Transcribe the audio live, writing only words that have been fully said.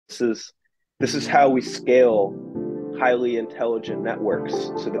this is how we scale highly intelligent networks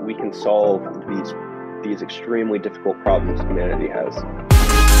so that we can solve these extremely difficult problems humanity has.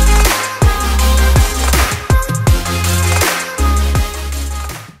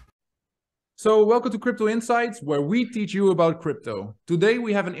 So welcome to Crypto Insights, where we teach you about crypto. Today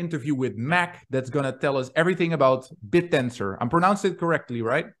we have an interview with Mac that's going to tell us everything about Bittensor. I'm pronouncing it correctly,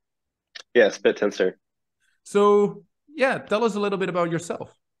 right? Yes, Bittensor. So yeah, tell us a little bit about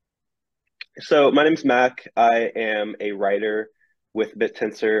yourself. So my name's Mac. I am a writer with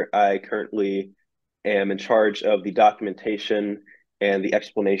Bittensor. I currently am in charge of the documentation and the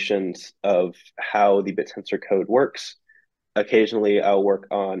explanations of how the Bittensor code works. Occasionally, I'll work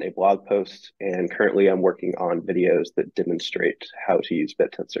on a blog post, and currently I'm working on videos that demonstrate how to use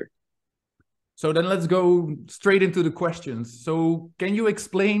Bittensor. So then let's go straight into the questions. So can you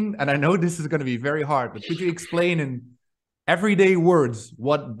explain, and I know this is going to be very hard, but could you explain in everyday words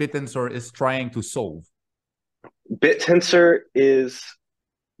what Bittensor is trying to solve? Bittensor is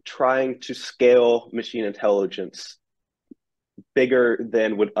trying to scale machine intelligence bigger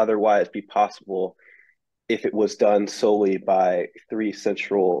than would otherwise be possible if it was done solely by three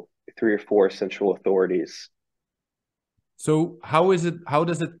or four central authorities. So how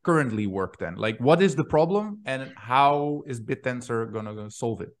does it currently work then? Like, what is the problem and how is Bittensor going to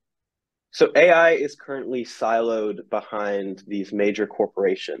solve it? So AI is currently siloed behind these major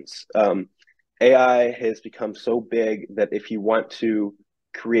corporations. AI has become so big that if you want to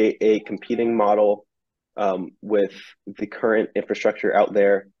create a competing model with the current infrastructure out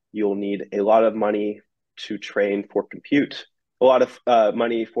there, you'll need a lot of money to train for compute, a lot of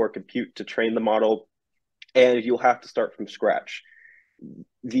money for compute to train the model, and you'll have to start from scratch.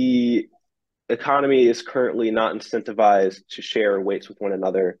 The economy is currently not incentivized to share weights with one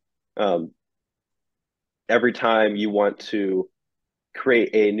another. Every time you want to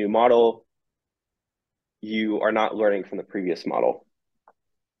create a new model, you are not learning from the previous model.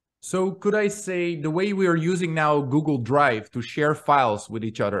 So could I say the way we are using now Google Drive to share files with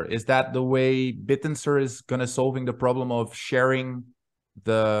each other, is that the way Bittensor is going to solving the problem of sharing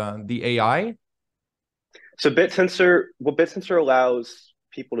the AI? So what Bittensor allows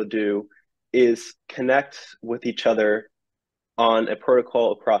people to do is connect with each other on a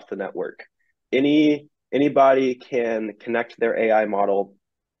protocol across the network. Anybody can connect their AI model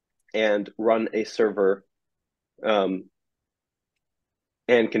and run a server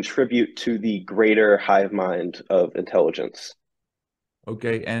and contribute to the greater hive mind of intelligence.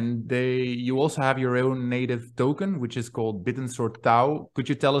 Okay, and you also have your own native token, which is called Bittensor Tau. Could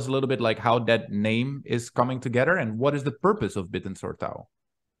you tell us a little bit like how that name is coming together and what is the purpose of Bittensor Tau?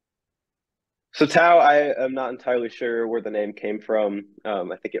 So Tau, I am not entirely sure where the name came from.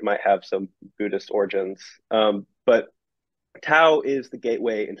 I think it might have some Buddhist origins, but Tau is the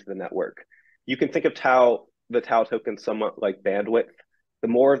gateway into the network. You can think of the Tau token somewhat like bandwidth. The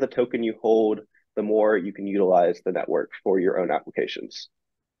more of the token you hold, the more you can utilize the network for your own applications.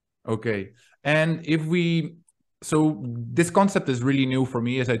 Okay. And so this concept is really new for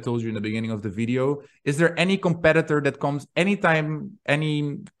me, as I told you in the beginning of the video. Is there any competitor that comes any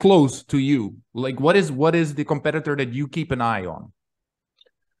close to you? Like what is the competitor that you keep an eye on?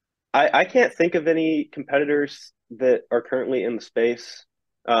 I can't think of any competitors that are currently in the space.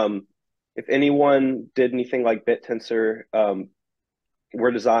 If anyone did anything like Bittensor,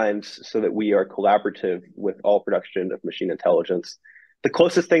 we're designed so that we are collaborative with all production of machine intelligence. The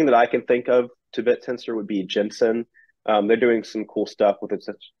closest thing that I can think of to Bittensor would be Jensen. They're doing some cool stuff with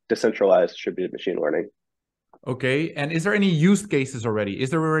decentralized distributed machine learning. Okay. And is there any use cases already? Is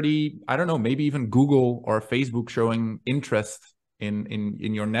there already, I don't know, maybe even Google or Facebook showing interest in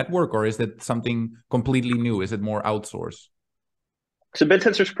your network, or is that something completely new? Is it more outsourced? So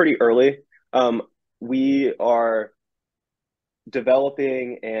Bittensor is pretty early. We are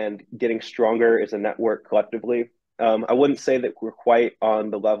developing and getting stronger as a network collectively. I wouldn't say that we're quite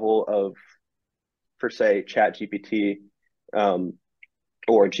on the level of, per se, ChatGPT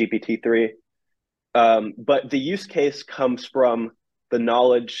or GPT-3. But the use case comes from the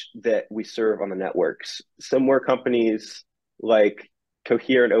knowledge that we serve on the networks. Similar companies like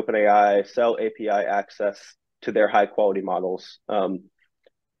Cohere and OpenAI sell API access to their high quality models.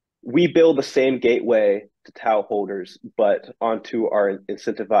 We build the same gateway to Tau holders, but onto our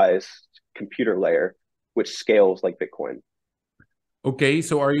incentivized computer layer, which scales like Bitcoin. Okay,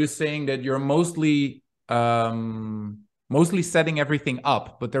 so are you saying that you're mostly setting everything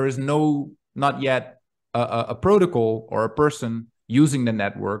up, but there is not yet a protocol or a person using the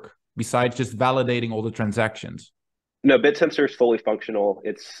network besides just validating all the transactions? No, Bittensor is fully functional.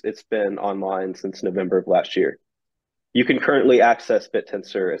 It's been online since November of last year. You can currently access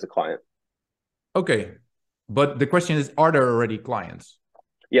Bittensor as a client. Okay. But the question is, are there already clients?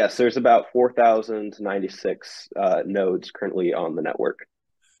 Yes, there's about 4,096 nodes currently on the network.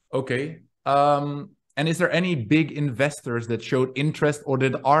 Okay. And is there any big investors that showed interest or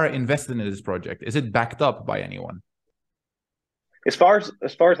that are invested in this project? Is it backed up by anyone? As far as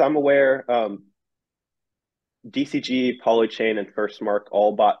I'm aware, DCG, Polychain, and FirstMark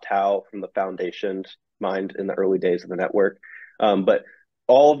all bought Tau from the foundation mined in the early days of the network. But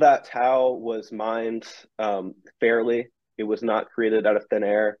all of that Tau was mined fairly. It was not created out of thin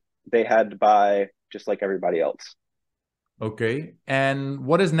air. They had to buy just like everybody else. Okay. And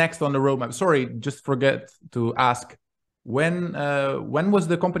what is next on the roadmap? Sorry, just forget to ask when was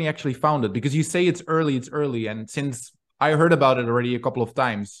the company actually founded? Because you say it's early, and since I heard about it already a couple of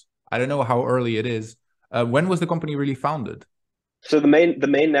times, I don't know how early it is. When was the company really founded? So the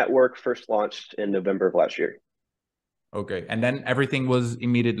main network first launched in November of last year. Okay. And then everything was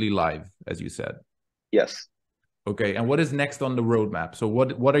immediately live, as you said. Yes. Okay. And what is next on the roadmap? So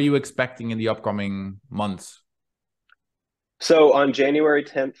what are you expecting in the upcoming months? So on January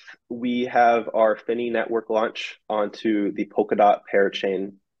 10th, we have our Finny network launch onto the Polkadot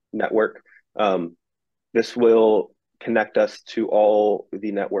parachain network. This will connect us to all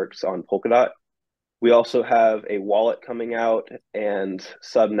the networks on Polkadot. We also have a wallet coming out and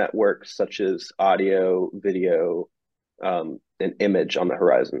sub networks such as audio, video, and image on the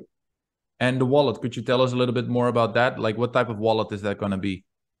horizon. And the wallet, could you tell us a little bit more about that? Like what type of wallet is that going to be?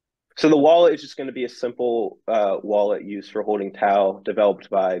 So the wallet is just going to be a simple wallet used for holding Tau, developed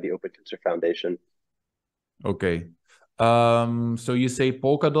by the Open Tensor Foundation. Okay. So you say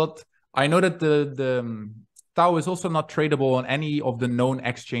Polkadot. I know that the Tau is also not tradable on any of the known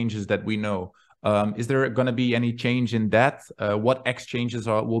exchanges that we know. Is there going to be any change in that? What exchanges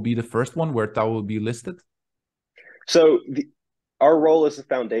will be the first one where Tau will be listed? So our role as a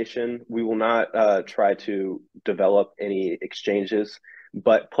foundation, we will not try to develop any exchanges,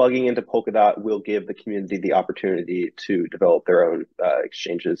 but plugging into Polkadot will give the community the opportunity to develop their own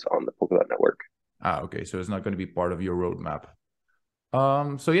exchanges on the Polkadot network. Okay. So it's not going to be part of your roadmap.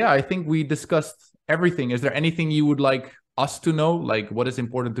 So yeah, I think we discussed everything. Is there anything you would like us to know? Like what is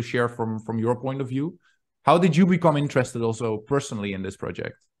important to share from your point of view? How did you become interested also personally in this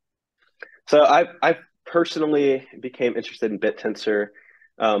project? So I personally became interested in Bittensor.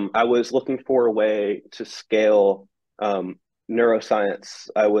 I was looking for a way to scale neuroscience.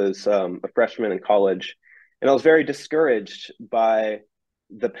 I was a freshman in college, and I was very discouraged by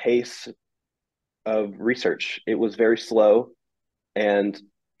the pace of research. It was very slow, and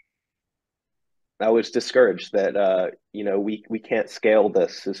I was discouraged that we can't scale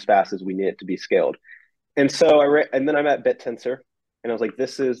this as fast as we need it to be scaled. And so and then I met Bittensor, and I was like,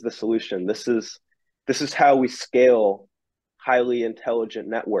 this is the solution. This is how we scale highly intelligent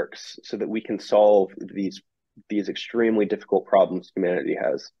networks so that we can solve these extremely difficult problems humanity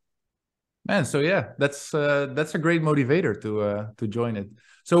has. Man, so yeah, that's a great motivator to join it.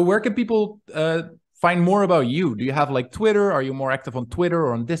 So where can people find more about you? Do you have like Twitter? Are you more active on Twitter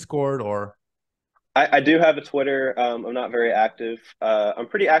or on Discord or? I do have a Twitter. I'm not very active. I'm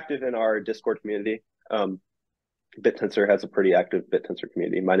pretty active in our Discord community. Bittensor has a pretty active Bittensor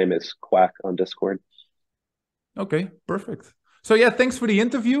community. My name is Quack on Discord. Okay, perfect. So yeah, thanks for the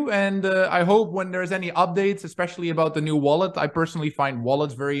interview. And I hope when there's any updates, especially about the new wallet, I personally find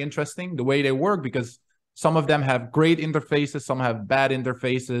wallets very interesting, the way they work, because some of them have great interfaces, some have bad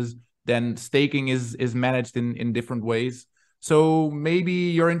interfaces. Then staking is managed in different ways. So maybe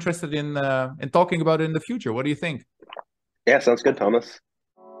you're interested in talking about it in the future. What do you think? Yeah, sounds good, Thomas.